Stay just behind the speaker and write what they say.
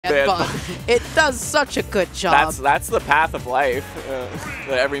But it does such a good job. That's the path of life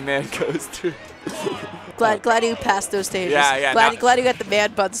that every man goes through. Glad you passed those stages. Yeah. Glad you got the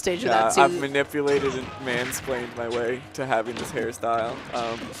man bun stage of that too. I've manipulated and mansplained my way to having this hairstyle.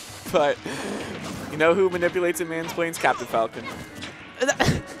 But you know who manipulates and mansplains? Captain Falcon.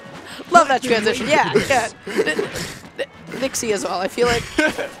 Love that transition. Yeah. NickC as well. I feel like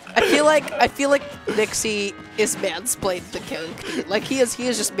NickC is mansplained the character. Like he is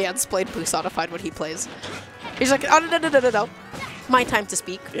just mansplained personified when he plays. He's like, oh no. My time to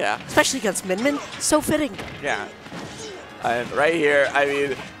speak. Yeah. Especially against Min. So fitting. Yeah. And right here, I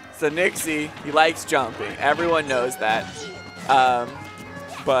mean, so NickC, he likes jumping. Everyone knows that.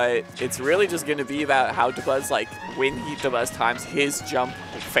 But it's really just going to be about how Dabuz, like, when Dabuz times his jump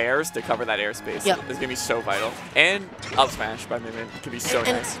fares to cover that airspace. Yep. It's going to be so vital. And up smash by Min can be so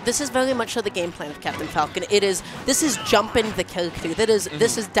nice. And this is very much so the game plan of Captain Falcon. This is jumping the character.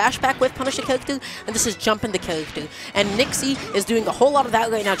 This is dash back with punish the character, and this is jumping the character. And NickC is doing a whole lot of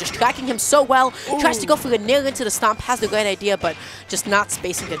that right now, just tracking him so well. Ooh. Tries to go for a nair into the stomp, has the right idea, but just not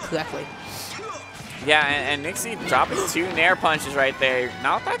spacing it correctly. Yeah, and NickC dropping 2 nair punches right there.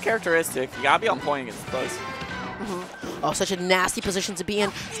 Not that characteristic. You gotta be on point against Dabuz. Oh, such a nasty position to be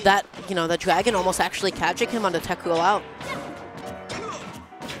in. That, the dragon almost actually catching him on the tech roll out.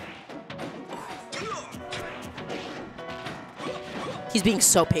 He's being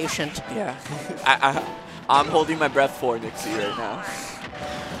so patient. Yeah. I'm holding my breath for NickC right now.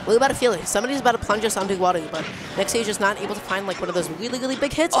 What about to feel it? Somebody's about to plunge us underwater, but NickC is just not able to find like one of those really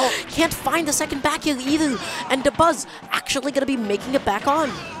big hits. Oh, can't find the second back heel either. And Dabuz actually going to be making it back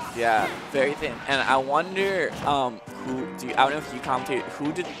on. Yeah, very thin. And I wonder I don't know if you commented,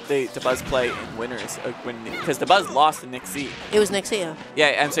 who did Dabuz play in winners? Because Dabuz lost to NickC. It was NickC, yeah.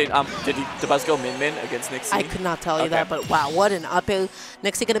 Yeah, I'm saying, did Dabuz go min against NickC? I could not tell you that, but wow, what an up air.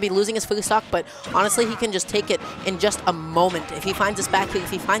 NickC going to be losing his free stock, but honestly, he can just take it in just a moment. If he finds this back heel,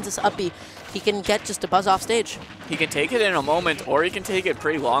 if he finds this up B, he can get just Dabuz off stage. He can take it in a moment, or he can take it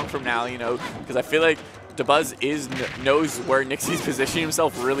pretty long from now, because I feel like Dabuz knows where NickC's positioning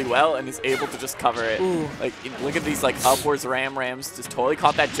himself really well and is able to just cover it. Ooh. Like, look at these like upwards rams, just totally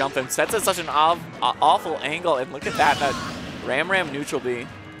caught that jump and sets at such an awful angle. And look at that ram neutral B.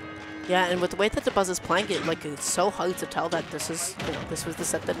 Yeah, and with the way that Dabuz is playing it, like it's so hard to tell that this is this was the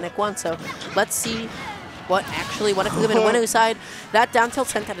set that Nick won. So let's see what if we live in a winner's side. That down tilt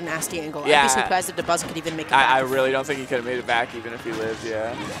sent at a nasty angle. Yeah. I'd be surprised if Dabuz could even make it back. I really don't think he could have made it back even if he lived.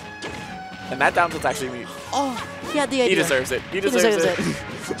 Yeah. And that down tilt's actually me. Oh, he had the idea. He deserves it. He deserves it.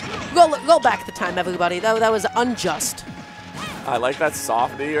 Go back the time, everybody. That was unjust. I like that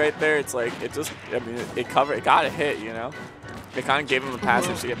soft D right there. It's like, it got a hit, It kind of gave him a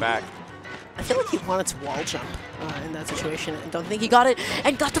passage to get back. I feel like he wanted to wall jump in that situation. I don't think he got it.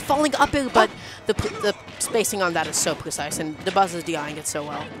 And got the falling up air, but the spacing on that is so precise, and Dabuz is DIing it so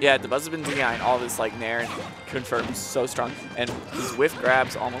well. Yeah, Dabuz has been DIing all this like nair and confirmed so strong. And his whiff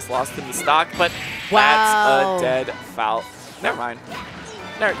grabs almost lost him the stock, but wow. That's a dead foul. Never mind.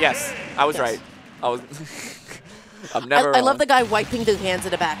 Yes, I was right. I'm never I love the guy wiping the hands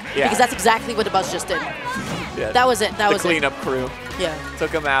in the back. Yeah. Because that's exactly what Dabuz just did. Yeah, that was it. That was the cleanup crew. Yeah.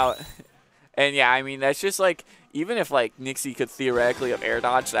 Took him out. And yeah, I mean, that's just like, even if like NickC could theoretically have air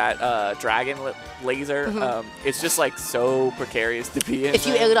dodged that dragon laser, it's just like so precarious to be in. If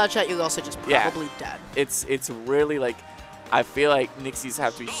you air dodge that, you're also just probably dead. It's really like, I feel like NickC's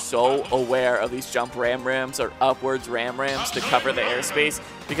have to be so aware of these jump rams or upwards rams to cover the airspace,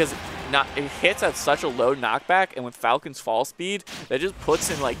 because it hits at such a low knockback, and with Falcon's fall speed, that just puts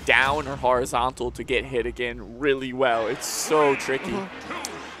him like down or horizontal to get hit again really well. It's so tricky.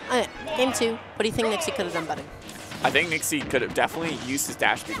 Alright, game 2. What do you think NickC could have done better? I think NickC could have definitely used his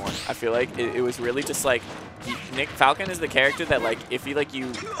dash speed more. I feel like it was really just like, Falcon is the character that like, if you're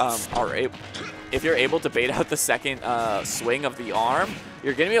able to bait out the second swing of the arm,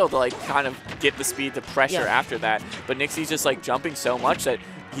 you're gonna be able to like kind of get the speed to pressure after that. But NickC's just like jumping so much that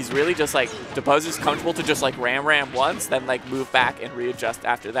he's really just like, Dabuz is comfortable to just like ram once, then like move back and readjust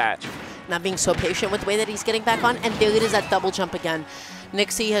after that. Not being so patient with the way that he's getting back on, and there it is, that double jump again.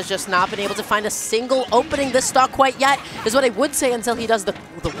 NickC has just not been able to find a single opening this stock quite yet, is what I would say, until he does the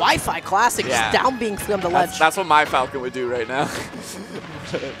Wi-Fi classic, just down being from the ledge. That's what my Falcon would do right now.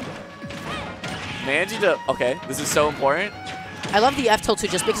 Managing to, okay, this is so important. I love the F tilt too,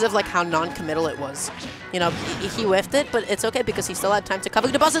 just because of like how non-committal it was. He whiffed it, but it's okay because he still had time to cover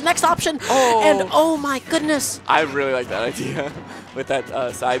Dabuz's next option. Oh. And oh my goodness. I really like that idea with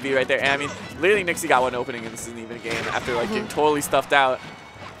that side B right there. And I mean, literally NickC got one opening and this isn't even a game after like getting totally stuffed out.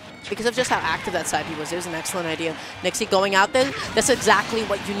 because of just how active that side B was. It was an excellent idea. NickC going out there, that's exactly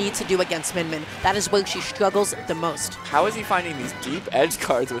what you need to do against Min. That is where she struggles the most. How is he finding these deep edge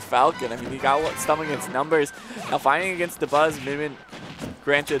cards with Falcon? I mean, he got stumbling against numbers. Now fighting against Dabuz, Min,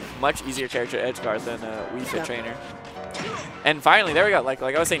 granted, much easier character edge guard than Wii Fit trainer. And finally, there we go. Like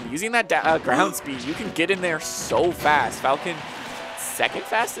I was saying, using that ground speed, you can get in there so fast. Falcon, second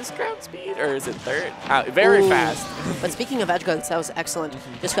fastest ground speed, or is it third? Very fast. But speaking of edge guards, that was excellent.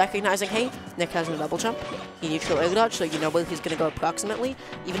 Just recognizing, hey, Nick has no double jump. He neutral air dodge, so you know where he's going to go approximately.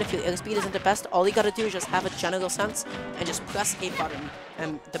 Even if your airspeed isn't the best, all you got to do is just have a general sense and just press a button.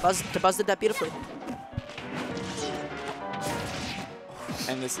 And Dabuz did that beautifully.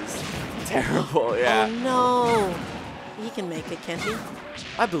 And this is terrible, yeah. Oh no! He can make it, can't he?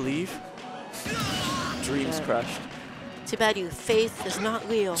 I believe. Dreams crushed. Too bad your faith is not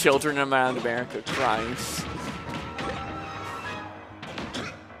real. Children around America crying.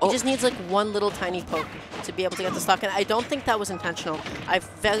 He just needs like one little tiny poke to be able to get the stock, and I don't think that was intentional. I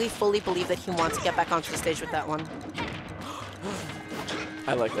very fully believe that he wants to get back onto the stage with that one.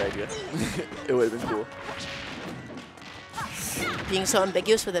 I like the idea. It would have been cool. Being so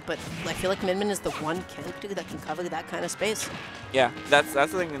ambiguous with it, but I feel like Min is the one character that can cover that kind of space. Yeah, that's the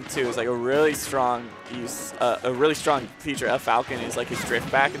thing too. Is like a really strong use, a really strong feature of Falcon is like his drift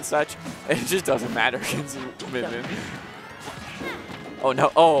back and such. It just doesn't matter against Min. Yeah. Oh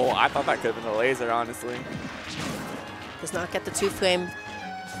no! Oh, I thought that could have been a laser, honestly. Does not get the 2-frame.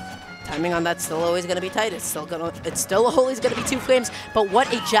 Timing on that's still always going to be tight. It's still always going to be 2 frames. But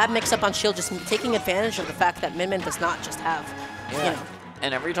what a jab mix-up on shield, just taking advantage of the fact that Min does not just have, you know.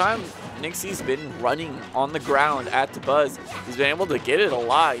 And every time NickC's been running on the ground at Dabuz, he's been able to get it a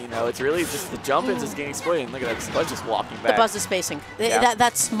lot. You know, it's really just the jump-ins is getting exploited. And look at that, Dabuz just walking back. Dabuz is spacing.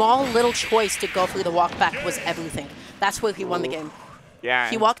 That small little choice to go through the walk back was everything. That's where he won the game.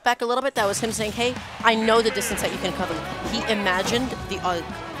 Yeah. He walked back a little bit. That was him saying, hey, I know the distance that you can cover. He imagined the arc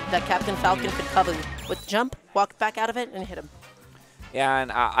that Captain Falcon could cover with the jump, walked back out of it, and hit him. Yeah,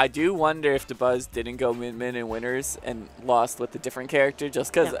 and I do wonder if Dabuz didn't go Min in winners and lost with a different character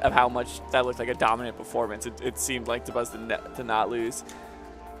just because of how much that looked like a dominant performance. It seemed like Dabuz did not lose.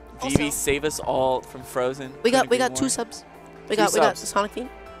 DB, save us all from Frozen. We got 2 subs. We got Sonic Fiend.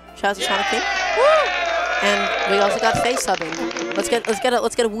 Shout out to Sonic Fiend. And we also got Face subbing. Let's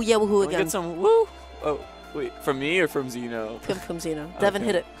get a woo yeah woohoo again. Get some woo. Oh wait, from me or from Xeno? From Xeno. Devin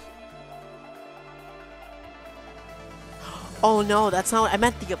hit it. Oh no, that's not what I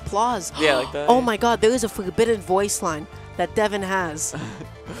meant. The applause. Yeah, like that. Oh my God, there is a forbidden voice line that Devin has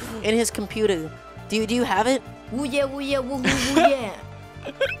in his computer. Do you have it? Woo yeah woo yeah woo woo woo yeah.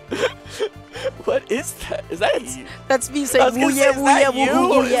 What is that? Is that you? That's me saying woo yeah woo yeah woo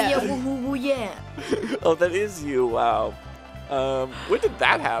woo yeah woo woo yeah. Oh, that is you. Wow. When did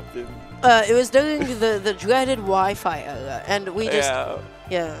that happen? It was during the dreaded Wi-Fi era, and we just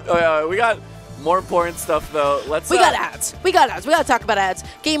yeah. Oh yeah, we got more important stuff though. We got ads. We got to talk about ads.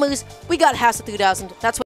 Gamers, we got Hasta 3000. That's what